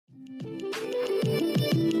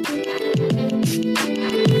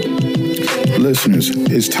listeners,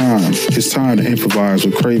 it's time. It's time to improvise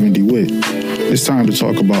with Craven DeWitt. It's time to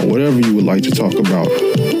talk about whatever you would like to talk about.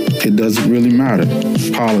 It doesn't really matter.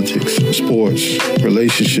 Politics, sports,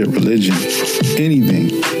 relationship, religion,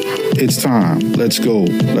 anything. It's time. Let's go.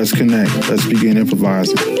 Let's connect. Let's begin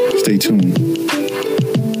improvising. Stay tuned.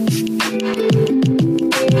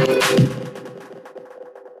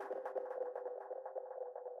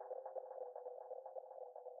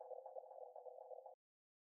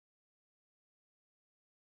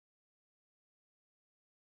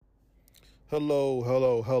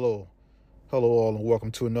 Hello all, and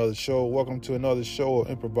welcome to another show. Welcome to another show of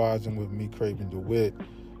Improvising with me, Craven DeWitt.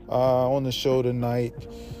 On the show tonight,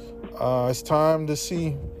 it's time to see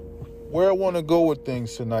where I want to go with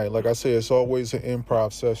things tonight. Like I said, it's always an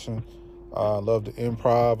improv session. I love to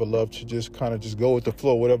improv. I love to just go with the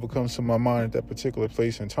flow. Whatever comes to my mind at that particular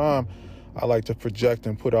place and time, I like to project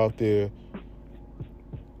and put out there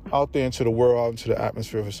into the world, out into the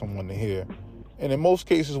atmosphere for someone to hear. And in most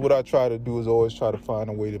cases, what I try to do is always try to find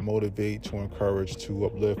a way to motivate, to encourage, to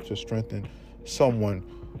uplift, to strengthen someone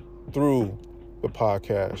through the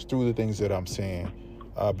podcast, through the things that I'm saying.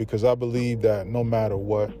 Because I believe that no matter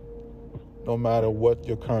what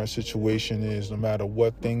your current situation is, no matter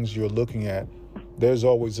what things you're looking at, there's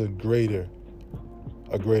always a greater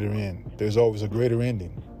end. There's always a greater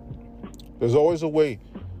ending. There's always a way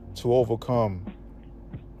to overcome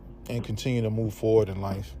and continue to move forward in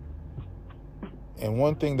life. And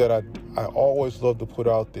one thing that I always love to put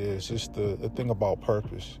out there is just the thing about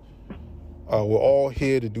purpose. We're all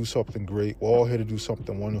here to do something great. We're all here to do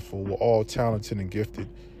something wonderful. We're all talented and gifted.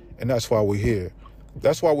 And that's why we're here.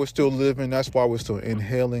 That's why we're still living. That's why we're still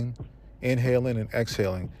inhaling and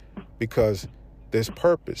exhaling, because there's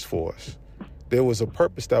purpose for us. There was a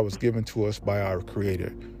purpose that was given to us by our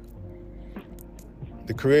Creator.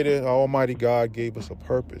 The Creator, our Almighty God, gave us a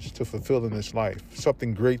purpose to fulfill in this life,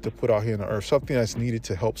 something great to put out here on the earth, something that's needed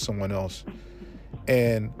to help someone else.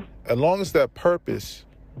 And as long as that purpose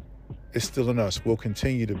is still in us, we'll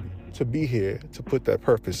continue to be here to put that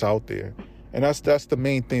purpose out there. And that's the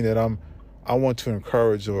main thing that I want to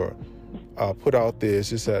encourage or put out there is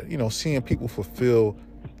just that, seeing people fulfill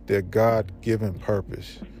their God-given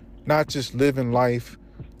purpose, not just living life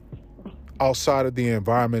outside of the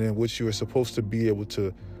environment in which you are supposed to be able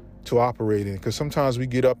to operate in. Because sometimes we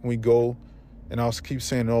get up and we go, and I'll keep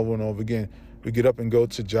saying it over and over again, we get up and go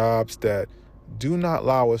to jobs that do not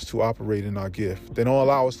allow us to operate in our gift. They don't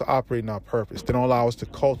allow us to operate in our purpose. They don't allow us to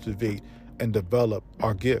cultivate and develop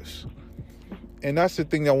our gifts. And that's the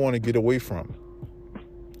thing I want to get away from.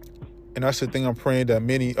 And that's the thing I'm praying that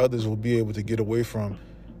many others will be able to get away from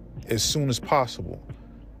as soon as possible.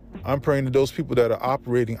 I'm praying to those people that are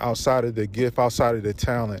operating outside of their gift, outside of their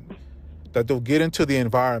talent, that they'll get into the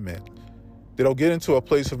environment, that they'll get into a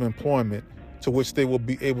place of employment to which they will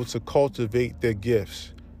be able to cultivate their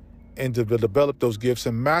gifts and to develop those gifts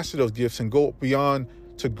and master those gifts and go beyond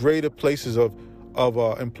to greater places of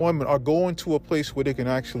employment, or go into a place where they can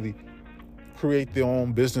actually create their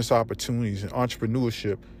own business opportunities and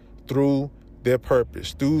entrepreneurship through their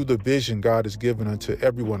purpose, through the vision God has given unto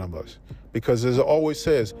every one of us. Because as it always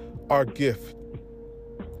says, our gift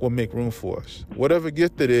will make room for us. Whatever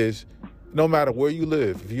gift it is, no matter where you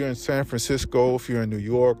live, if you're in San Francisco, if you're in New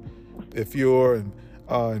York, if you're in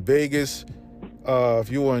Vegas, if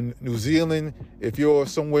you're in New Zealand, if you're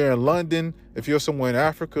somewhere in London, if you're somewhere in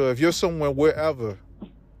Africa, if you're somewhere wherever,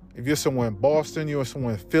 if you're somewhere in Boston, you're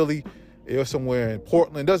somewhere in Philly, you're somewhere in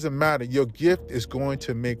Portland, it doesn't matter. Your gift is going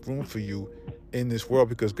to make room for you in this world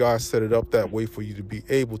because God set it up that way for you to be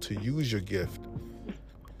able to use your gift.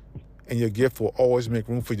 And your gift will always make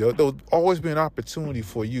room for you. There'll always be an opportunity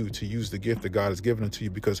for you to use the gift that God has given unto you,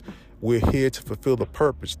 because we're here to fulfill the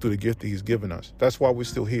purpose through the gift that He's given us. That's why we're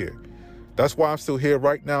still here. That's why I'm still here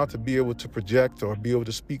right now, to be able to project or be able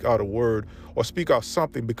to speak out a word or speak out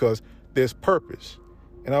something, because there's purpose.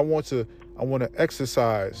 And I want to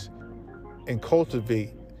exercise and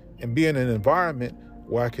cultivate and be in an environment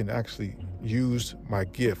where I can actually use my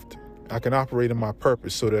gift. I can operate in my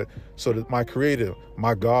purpose so that my Creator,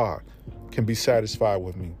 my God, can be satisfied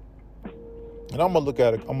with me. And I'm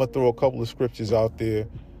gonna throw a couple of scriptures out there,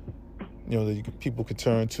 that people can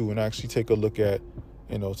turn to and actually take a look at,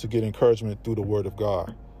 to get encouragement through the Word of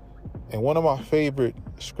God. And one of my favorite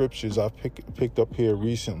scriptures I've picked up here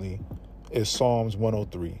recently is Psalms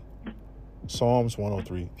 103. Psalms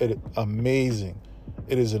 103. It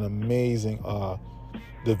is an amazing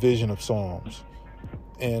division of Psalms.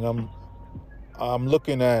 And I'm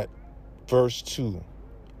looking at verse 2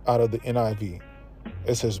 out of the NIV.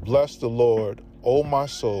 It says, "Bless the Lord, O my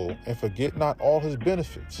soul, and forget not all His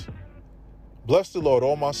benefits." Bless the Lord,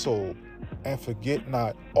 O my soul, and forget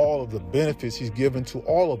not all of the benefits he's given to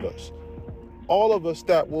all of us. All of us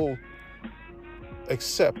that will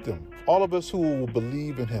accept him. All of us who will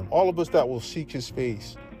believe in him. All of us that will seek his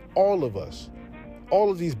face. All of us. All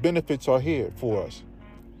of these benefits are here for us.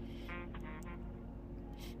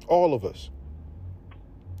 All of us.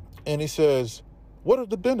 And he says, what are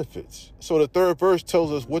the benefits? So the third verse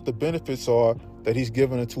tells us what the benefits are that he's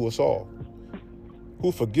given unto us all.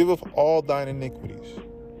 Who forgiveth all thine iniquities.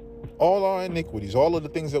 All our iniquities, all of the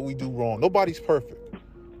things that we do wrong. Nobody's perfect.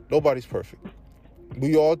 Nobody's perfect.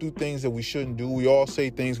 We all do things that we shouldn't do. We all say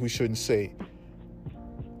things we shouldn't say.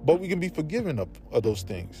 But we can be forgiven of those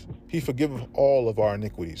things. He forgiveth all of our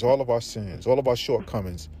iniquities, all of our sins, all of our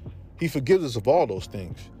shortcomings. He forgives us of all those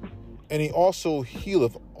things. And he also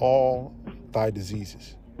healeth all thy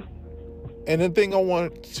diseases. And the thing I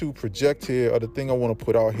want to project here, or the thing I want to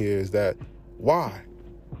put out here, is that why?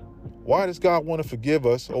 Why does God want to forgive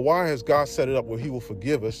us? Or why has God set it up where he will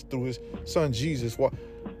forgive us through his son Jesus?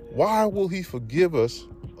 Why will he forgive us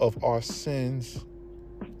of our sins,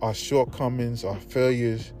 our shortcomings, our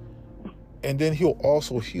failures? And then he'll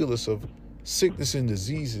also heal us of sickness and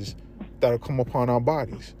diseases that will come upon our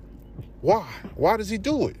bodies. Why? Why does he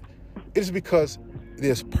do it? It's because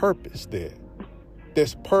there's purpose there.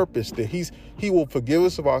 There's purpose there. He will forgive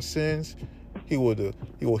us of our sins. He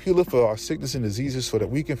will heal us for our sickness and diseases so that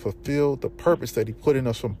we can fulfill the purpose that he put in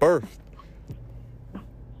us from birth.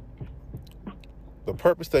 The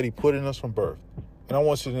purpose that he put in us from birth. And I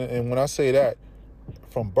want you to, and when I say that,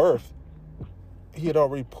 from birth, he had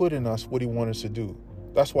already put in us what he wanted us to do.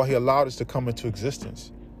 That's why he allowed us to come into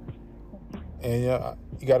existence. And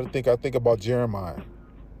you got to think, I think about Jeremiah.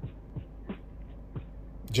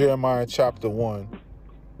 Jeremiah chapter 1,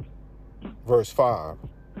 verse 5.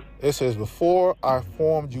 It says, before I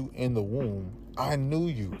formed you in the womb, I knew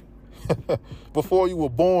you. Before you were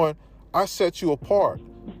born, I set you apart.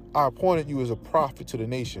 I appointed you as a prophet to the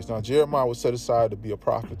nations. Now, Jeremiah was set aside to be a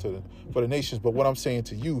prophet for the nations. But what I'm saying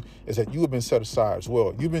to you is that you have been set aside as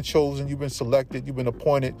well. You've been chosen. You've been selected. You've been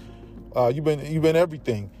appointed. You've been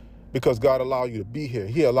everything because God allowed you to be here.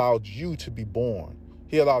 He allowed you to be born.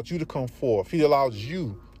 He allowed you to come forth. He allowed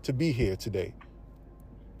you to be here today.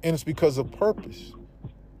 And it's because of purpose.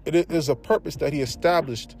 It is a purpose that he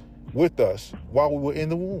established with us while we were in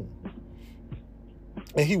the womb.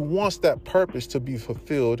 And he wants that purpose to be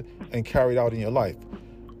fulfilled and carried out in your life.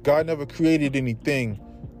 God never created anything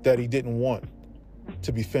that he didn't want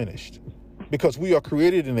to be finished, because we are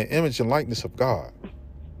created in the image and likeness of God,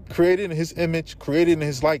 created in his image, created in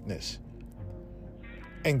his likeness.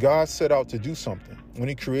 And God set out to do something when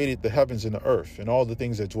he created the heavens and the earth and all the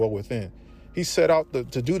things that dwell within. He set out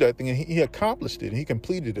to do that thing, and he accomplished it, and he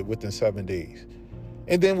completed it within 7 days.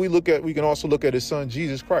 And then we can also look at his son,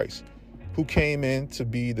 Jesus Christ, who came in to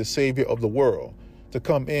be the savior of the world, to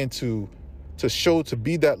come in to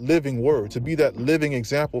be that living word, to be that living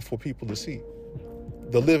example for people to see.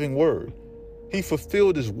 The living word. He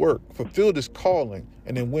fulfilled his work, fulfilled his calling,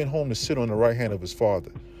 and then went home to sit on the right hand of his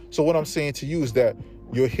Father. So what I'm saying to you is that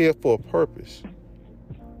you're here for a purpose.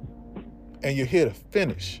 And you're here to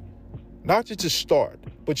finish. Not just to start,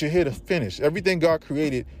 but you're here to finish. Everything God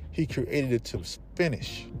created, he created it to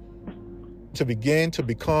finish. To begin, to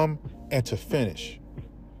become, and to finish.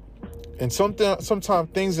 And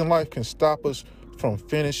sometimes things in life can stop us from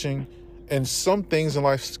finishing, and some things in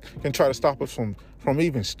life can try to stop us from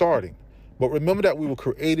even starting. But remember that we were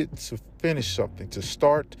created to finish something, to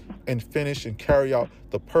start and finish and carry out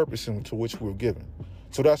the purpose into which we were given.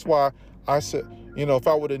 So that's why I said, if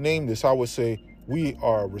I were to name this, I would say we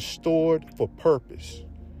are restored for purpose.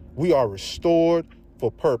 We are restored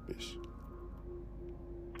for purpose.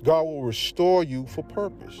 God will restore you for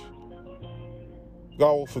purpose.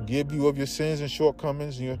 God will forgive you of your sins and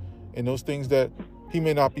shortcomings and those things that he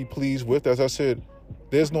may not be pleased with. As I said,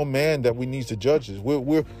 there's no man that we need to judge us.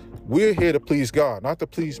 We're here to please God, not to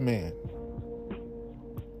please man.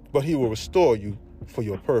 But he will restore you for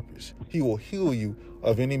your purpose. He will heal you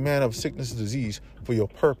of any manner of sickness or disease for your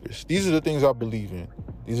purpose. These are the things I believe in.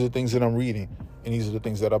 These are the things that I'm reading, and these are the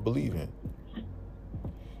things that I believe in.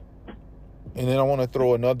 And then I want to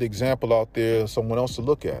throw another example out there, someone else to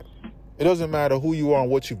look at. It doesn't matter who you are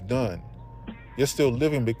and what you've done. You're still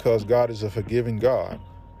living because God is a forgiving God.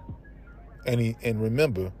 And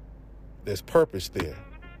remember, there's purpose there.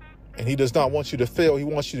 And he does not want you to fail. He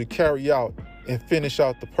wants you to carry out and finish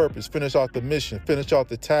out the purpose, finish out the mission, finish out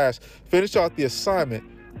the task, finish out the assignment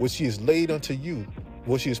which he has laid unto you,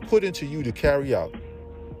 which he has put into you to carry out.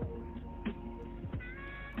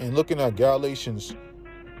 And looking at Galatians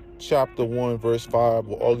chapter 1, verse 5,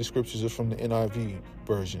 well, all these scriptures are from the NIV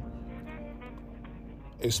version.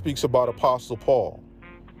 it speaks about Apostle Paul.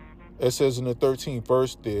 It says in the 13th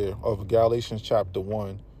verse there of Galatians chapter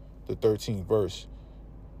 1, the 13th verse,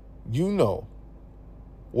 you know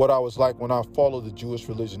what I was like when I followed the Jewish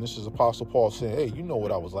religion. This is Apostle Paul saying, hey, you know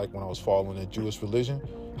what I was like when I was following the Jewish religion,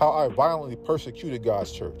 how I violently persecuted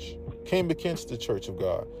God's church, came against the church of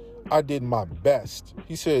God. I did my best.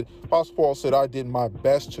 He said, Apostle Paul said, I did my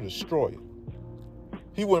best to destroy it.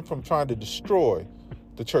 He went from trying to destroy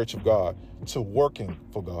the church of God to working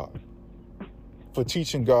for God, for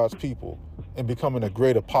teaching God's people and becoming a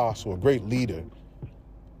great apostle, a great leader,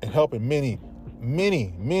 and helping many,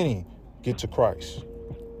 many, many get to Christ.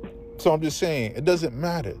 So I'm just saying, it doesn't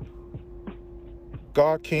matter.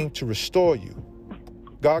 God came to restore you.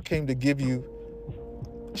 God came to give you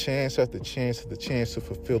chance after chance after chance to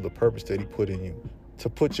fulfill the purpose that he put in you, to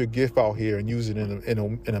put your gift out here and use it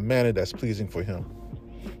in a manner that's pleasing for him.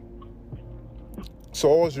 So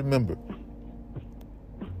always remember,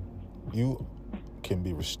 you can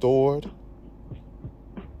be restored.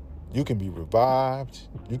 You can be revived.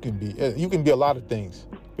 You can be a lot of things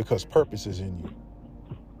because purpose is in you.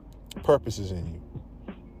 Purpose is in you.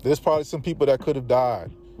 There's probably some people that could have died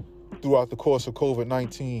throughout the course of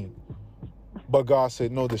COVID-19, but God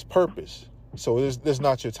said, no, there's purpose. So there's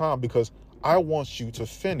not your time, because I want you to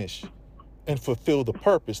finish and fulfill the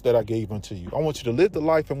purpose that I gave unto you. I want you to live the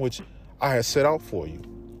life in which I had set out for you.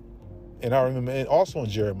 And I remember, and also in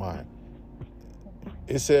Jeremiah,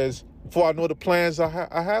 it says, for I know the plans I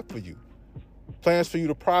have for you. Plans for you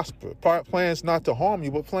to prosper. Plans not to harm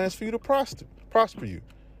you, but plans for you to prosper you,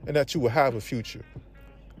 and that you will have a future.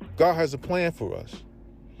 God has a plan for us.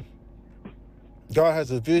 God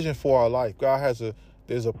has a vision for our life.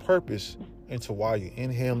 There's a purpose into why you're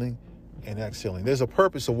inhaling and exhaling. There's a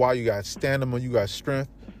purpose of why you got stamina, you got strength.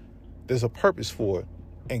 There's a purpose for it.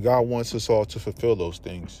 And God wants us all to fulfill those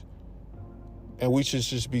things. And we should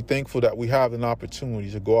just be thankful that we have an opportunity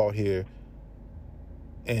to go out here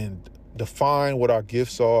and define what our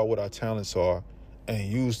gifts are, what our talents are,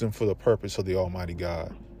 and use them for the purpose of the Almighty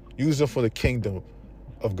God. Use them for the kingdom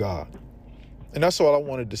of God. And that's all I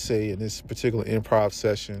wanted to say in this particular improv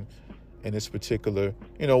session, in this particular,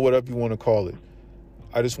 whatever you want to call it.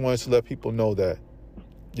 I just wanted to let people know that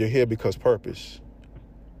you're here because purpose.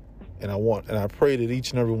 And I pray that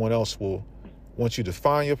each and every one else will, once you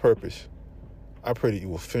define your purpose, I pray that you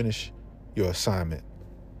will finish your assignment.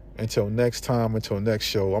 Until next time, until next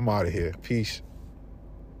show, I'm out of here. Peace.